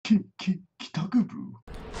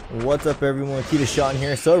What's up everyone, KitaSean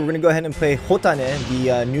here. So we're gonna go ahead and play Hotane,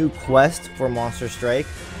 the new quest for Monster Strike.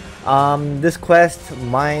 This quest,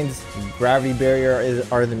 mines, gravity barrier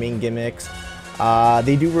are the main gimmicks.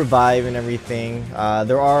 They do revive and everything.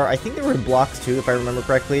 I think there were blocks too if I remember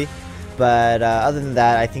correctly. But other than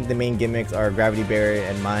that, I think the main gimmicks are gravity barrier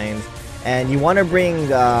and mines. And you want to bring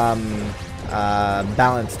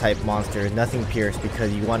balance type monsters, nothing pierce,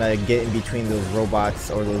 because you want to get in between those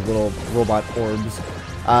robots or those little robot orbs.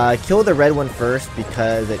 Kill the red one first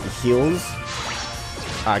because it heals.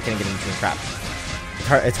 I can't get in between, crap.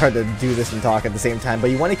 It's hard to do this and talk at the same time, but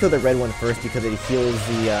you want to kill the red one first because it heals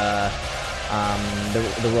the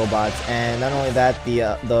robots. And not only that,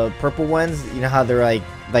 the purple ones, you know how they're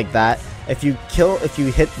like that. If you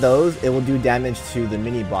hit those, it will do damage to the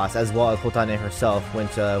mini boss as well as Hotane herself when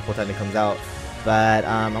Hotane comes out. But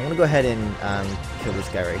I'm gonna go ahead and kill this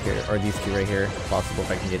guy right here, or these two right here, if possible,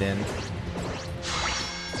 if I can get in.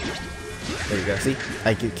 There you go. See,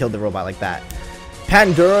 I killed the robot like that.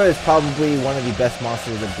 Pandora is probably one of the best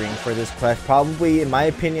monsters to bring for this quest. Probably, in my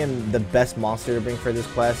opinion, the best monster to bring for this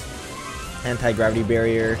quest. Anti-gravity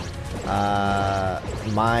barrier.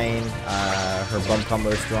 Mine, her bump combo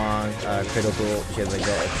is strong, critical, she has like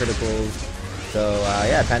criticals, so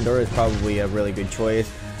yeah, Pandora is probably a really good choice.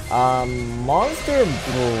 Monster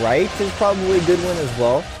Bright is probably a good one as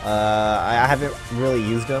well. I haven't really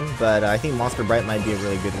used them, but I think Monster Bright might be a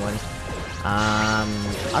really good one.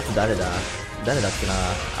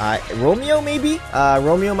 Romeo maybe?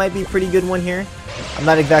 Romeo might be a pretty good one here. I'm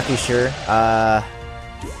not exactly sure.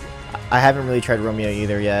 I haven't really tried Romeo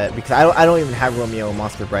either yet because I don't even have Romeo or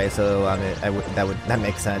Monster Bright, so that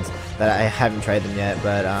makes sense that I haven't tried them yet.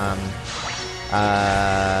 But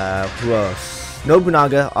who else?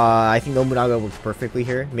 Nobunaga. I think Nobunaga works perfectly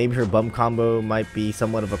here. Maybe her bump combo might be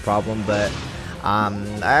somewhat of a problem, but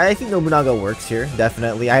I think Nobunaga works here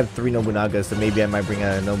definitely. I have 3 Nobunagas, so maybe I might bring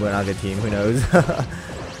a Nobunaga team. Who knows?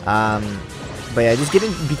 But yeah, just get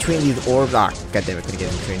in between these orbs. Ah, goddamn it, couldn't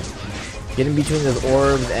get in between. Get in between those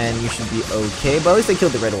orbs and you should be okay. But at least I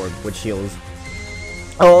killed the red orb, which heals.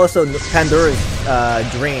 Oh, also Pandora's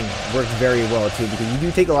Drain works very well too because you do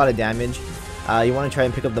take a lot of damage. You want to try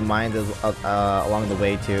and pick up the mines along the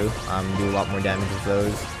way too. Do a lot more damage with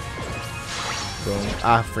those. Boom.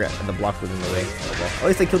 Ah, I forgot the block was in the way. Oh, well. At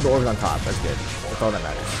least I killed the orbs on top. That's good. That's all that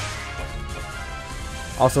matters.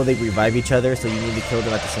 Also, they revive each other, so you need to kill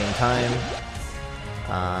them at the same time.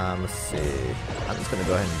 Let's see. I'm just gonna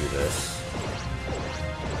go ahead and do this.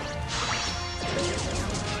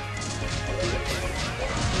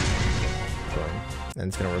 Boom. And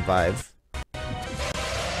it's gonna revive.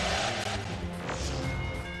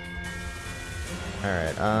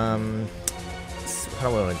 Alright, how do I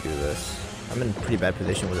want to do this? I'm in a pretty bad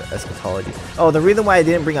position with eschatology. Oh, the reason why I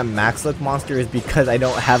didn't bring a max luck monster is because I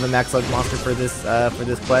don't have a max luck monster for this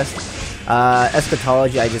quest.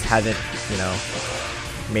 Eschatology, I just haven't, you know,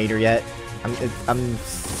 made her yet. I'm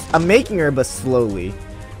making her, but slowly.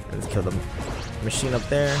 Let's kill the machine up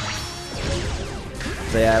there.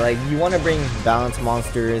 So yeah, like you want to bring balance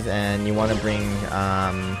monsters and you want to bring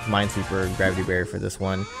Minesweeper, Gravity Barrier for this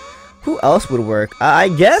one. Who else would work? I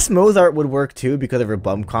guess Mozart would work too because of her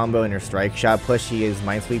bump combo and her strike shot. Plus she is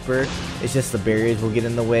Minesweeper. It's just the barriers will get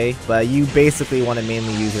in the way. But you basically want to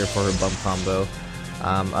mainly use her for her bump combo.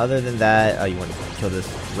 Other than that, you want to kill this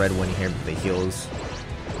red one here with the heals.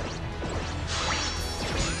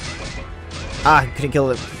 Ah, couldn't kill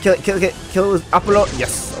it. Kill it. Apollo.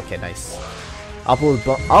 Yes. Okay, nice. Apollo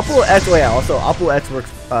X. Oh yeah. Also, Apollo X works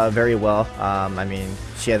very well. I mean,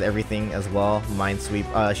 she has everything as well.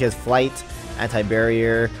 Minesweep. She has flight,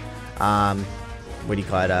 anti-barrier. What do you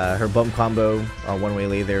call it? Her bump combo, one-way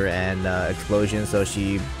laser, and explosion. So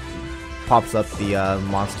she pops up the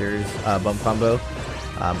monsters bump combo.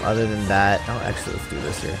 Other than that, oh, actually, let's do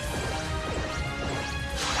this here.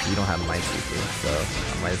 You don't have Minesweeper, so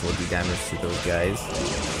I might as well do damage to those guys.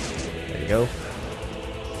 There you go.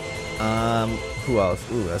 Who else?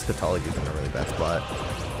 Ooh, eschatology is in a really bad spot.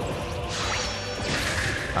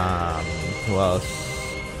 Who else?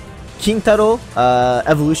 Kintaro,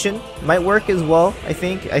 evolution might work as well. I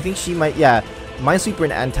think she might. Yeah, Minesweeper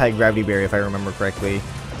and anti-gravity barrier, if I remember correctly.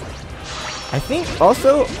 I think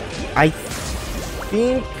also,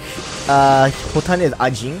 Hotane is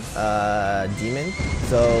Ajin, demon.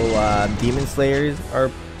 So demon slayers are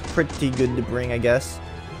pretty good to bring, I guess.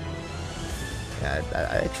 Yeah,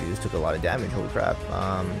 I actually just took a lot of damage. Holy crap.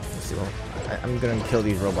 Let's see. Well, I'm gonna kill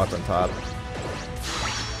these robots on top.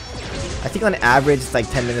 I think on average it's like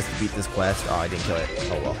 10 minutes to beat this quest. Oh, I didn't kill it.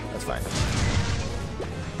 Oh well, that's fine.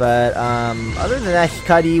 But other than that,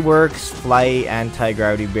 Hikari works, flight,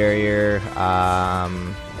 anti-gravity barrier. I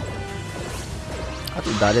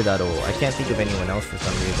can't think of anyone else for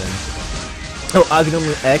some reason. Oh,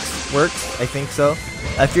 Agnomu X works, I think so.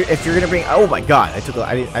 If you're gonna bring, oh my god,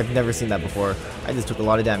 I've never seen that before. I just took a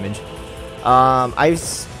lot of damage.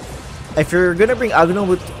 If you're gonna bring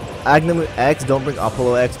Agnomu X, don't bring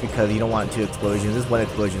Apollo X because you don't want 2 explosions. This 1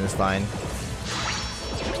 explosion is fine.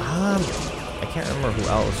 I can't remember who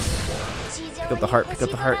else. Pick up the heart, pick up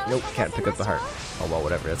the heart. Nope, can't pick up the heart. Oh well,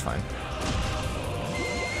 whatever, that's fine.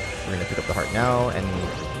 We're gonna pick up the heart now and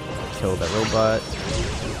kill that robot.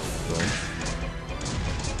 Boom.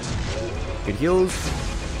 Good heals.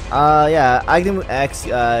 Yeah, Agnomu X,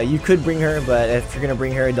 you could bring her, but if you're gonna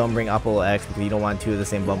bring her, don't bring Apollo X because you don't want 2 of the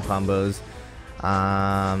same bump combos.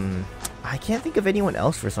 I can't think of anyone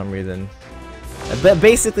else for some reason. But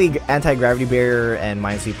basically, anti-gravity barrier and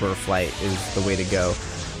minesweeper flight is the way to go.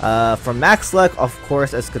 For max luck, of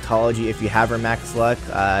course, eschatology. If you have her max luck,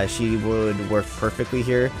 she would work perfectly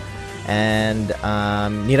here. And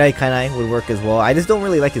Nirai Kanai would work as well. I just don't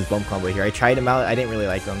really like his bump combo here. I tried him out. I didn't really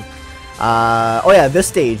like him. Oh yeah, this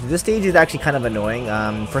stage. This stage is actually kind of annoying.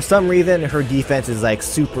 For some reason, her defense is like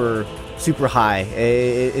super high.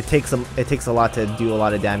 It takes a lot to do a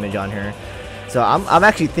lot of damage on her. So I'm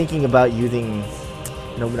actually thinking about using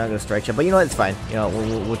Nobunaga strike shot, but you know what, it's fine. You know,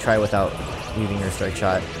 we'll try without using her strike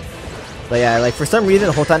shot. But yeah, like for some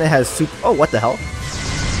reason Hotane has super. Oh, what the hell?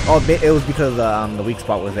 Oh, it was because the weak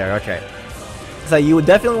spot was there. Okay, so you would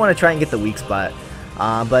definitely want to try and get the weak spot.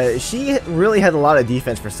 But she really has a lot of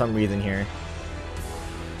defense for some reason here.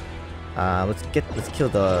 Let's kill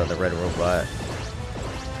the red robot.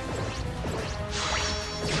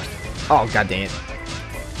 Oh god dang it.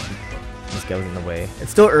 This guy was in the way. It's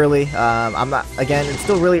still early. It's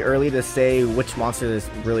still really early to say which monster is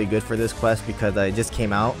really good for this quest because it just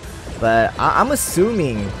came out. But I'm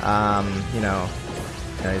assuming, she's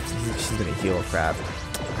gonna heal crap.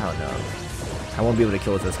 I don't know. I won't be able to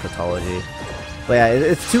kill with this eschatology. But yeah,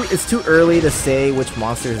 it's too early to say which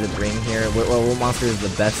monsters to bring here. What monster is the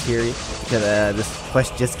best here because this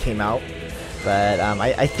quest just came out. But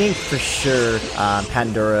I think for sure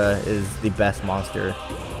Pandora is the best monster.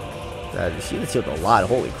 She just healed a lot.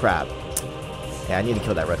 Holy crap! Yeah, I need to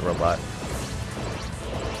kill that red robot.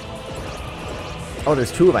 Oh,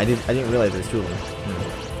 there's 2 of them. I didn't realize there's 2 of them.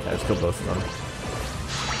 Yeah, let's kill both of them.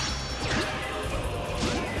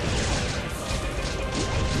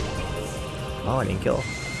 Oh, I didn't kill.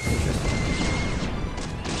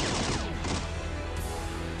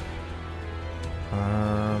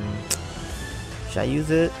 Should I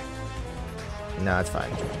use it? No, it's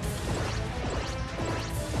fine.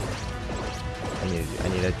 I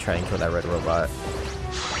need to try and kill that red robot.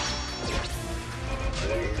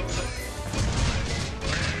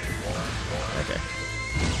 Okay.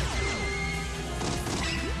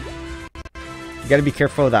 You gotta be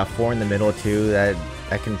careful of that 4 in the middle too. That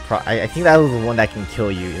can I think that was the one that can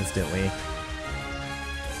kill you instantly.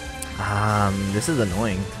 This is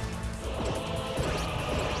annoying.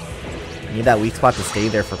 I need that weak spot to stay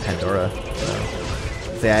there for Pandora.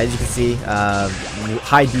 So yeah, as you can see,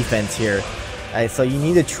 high defense here. So you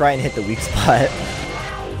need to try and hit the weak spot.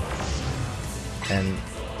 And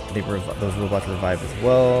those robots revive as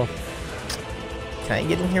well. Can I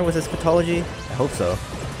get in here with this pathology? I hope so.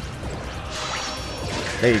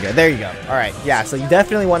 There you go, there you go. Alright, yeah, so you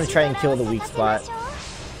definitely want to try and kill the weak spot.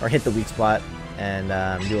 Or hit the weak spot. And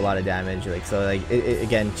do a lot of damage.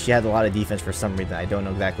 Again, she has a lot of defense for some reason. I don't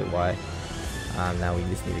know exactly why. Now we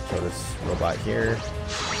just need to kill this robot here.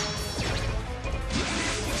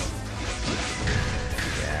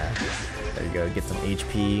 Yeah, there you go. Get some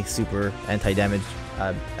HP, super anti-damage,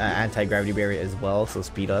 anti-gravity barrier as well. So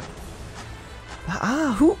speed up.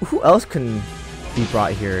 Who else can be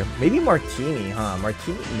brought here? Maybe Martini, huh?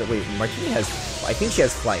 Martini has. I think she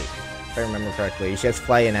has flight. If I remember correctly, she has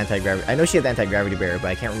flight and anti-gravity. I know she has anti-gravity barrier, but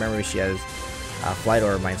I can't remember if she has flight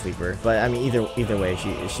or minesweeper. But I mean, either way,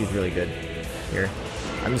 she's really good here.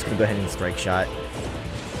 I'm just gonna go ahead and strike shot.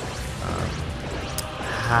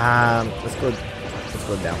 Let's go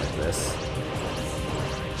down with this.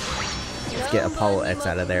 Let's get Apollo X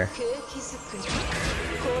out of there.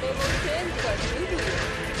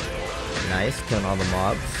 Nice, killing all the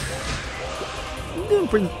mobs.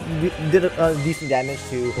 Did decent damage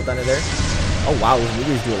to Hotane there. Oh wow, those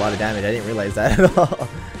meters do a lot of damage. I didn't realize that at all.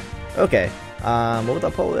 Okay. What was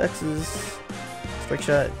Apollo X's strike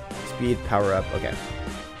shot? Speed, power up. Okay.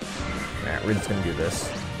 Alright, we're just gonna do this.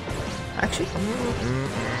 Actually,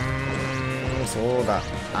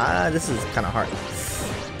 this is kind of hard.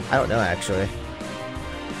 I don't know actually.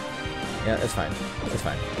 Yeah, it's fine. It's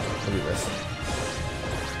fine. We'll do this.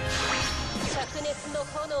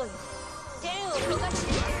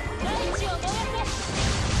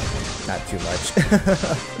 Not too much.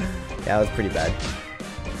 Yeah, that was pretty bad.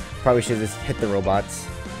 Probably should just hit the robots.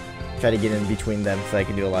 Try to get in between them so I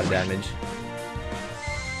can do a lot of damage.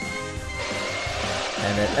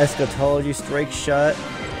 And an Eschatology Strike Shot.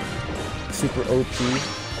 Super OP.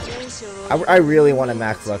 I really want a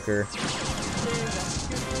Max Lucker.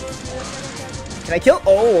 Can I kill?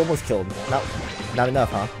 Oh, almost killed. Not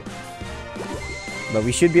enough, huh? But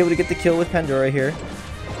we should be able to get the kill with Pandora here.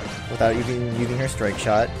 Without even using her Strike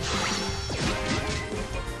Shot.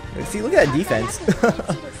 See, look at that defense.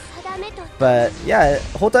 But yeah,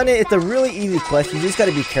 Hotane, it's a really easy quest. You just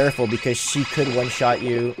gotta be careful because she could one-shot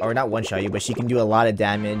you, or not one-shot you, but she can do a lot of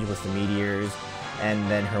damage with the meteors and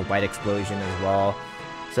then her white explosion as well.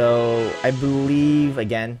 So I believe,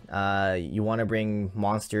 again, you want to bring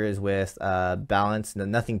monsters with balance,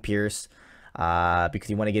 nothing pierce, because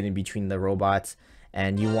you want to get in between the robots.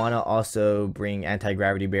 And you want to also bring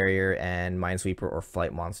anti-gravity barrier and minesweeper or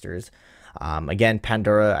flight monsters. Again,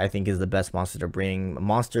 Pandora I think is the best monster to bring.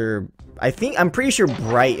 I'm pretty sure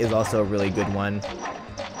Bright is also a really good one.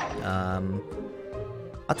 I'm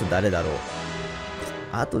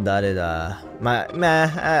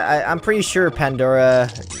pretty sure Pandora,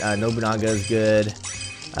 Nobunaga is good.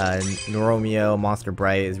 Romeo, Monster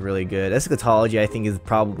Bright is really good. Eschatology I think is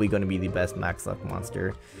probably going to be the best Max Luck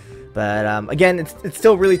monster. But again, it's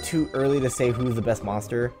still really too early to say who's the best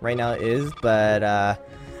monster right now is, but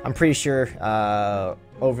I'm pretty sure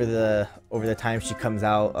over the time she comes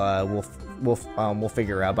out, we'll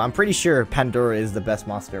figure her out. But I'm pretty sure Pandora is the best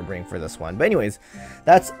monster to bring for this one. But anyways,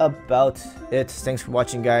 that's about it. Thanks for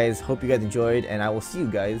watching, guys. Hope you guys enjoyed, and I will see you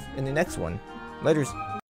guys in the next one. Laters.